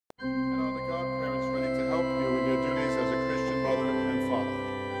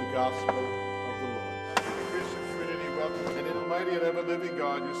living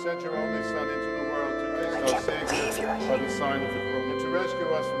God, you sent your only Son into the world to taste our Savior by the sign of the cross, and to rescue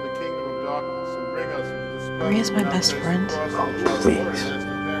us from the kingdom of darkness and bring us into the splendor. Maria's my best friend. Oh, please.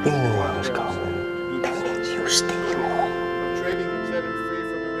 You knew I was coming. That means you stay home. Trading and set him free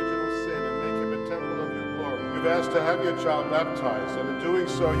from original sin and make him a temple of your glory. You've asked to have your child baptized, and in doing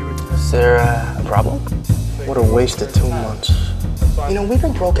so, you accept. Is there a problem? What a waste of 2 months. You know, we've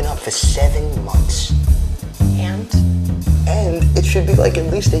been broken up for 7 months. And it should be like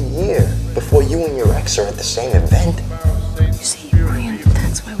at least a year before you and your ex are at the same event. You see, Ryan,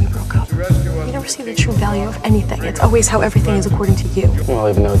 that's why we broke up. You never see the true value of anything. It's always how everything is according to you. Well,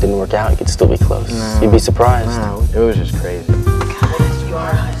 even though it didn't work out, you could still be close. No, you'd be surprised. No, it was just crazy. God, you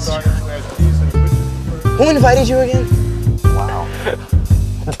are honest. Who invited you again? Wow.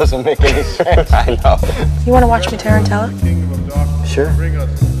 That doesn't make any sense. I know. You want to watch me Tarantella? Sure.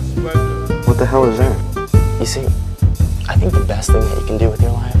 What the hell is that? You see, I think the best thing that you can do with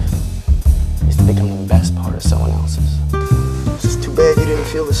your life is to become the best part of someone else's. It's just too bad you didn't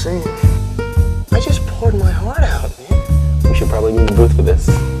feel the same. I just poured my heart out, man. We should probably be in the booth for this.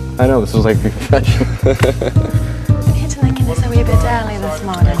 I know, this was like confession. Hittilläkin is a wee bit early this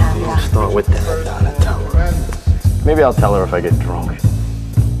morning, I'll start with that, Donatello. Maybe I'll tell her if I get drunk.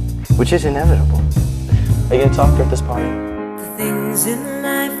 Which is inevitable. Are you gonna talk to her at this party? The things in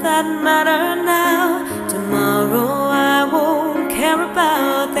life that matter now, tomorrow I won't care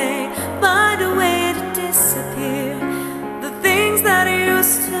about. They find a way to disappear. The things that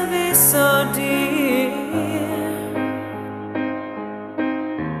used to be so dear.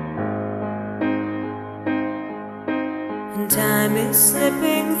 And time is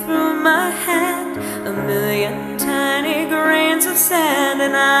slipping through my hand, a million tiny grains of sand,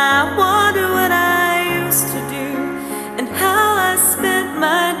 and I wonder what I used to do and how I spent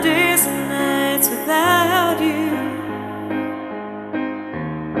my days and nights without you.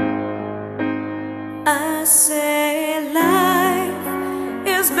 I say life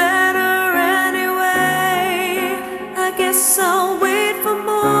is better anyway. I guess I'll wait for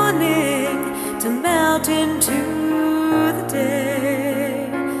morning to melt into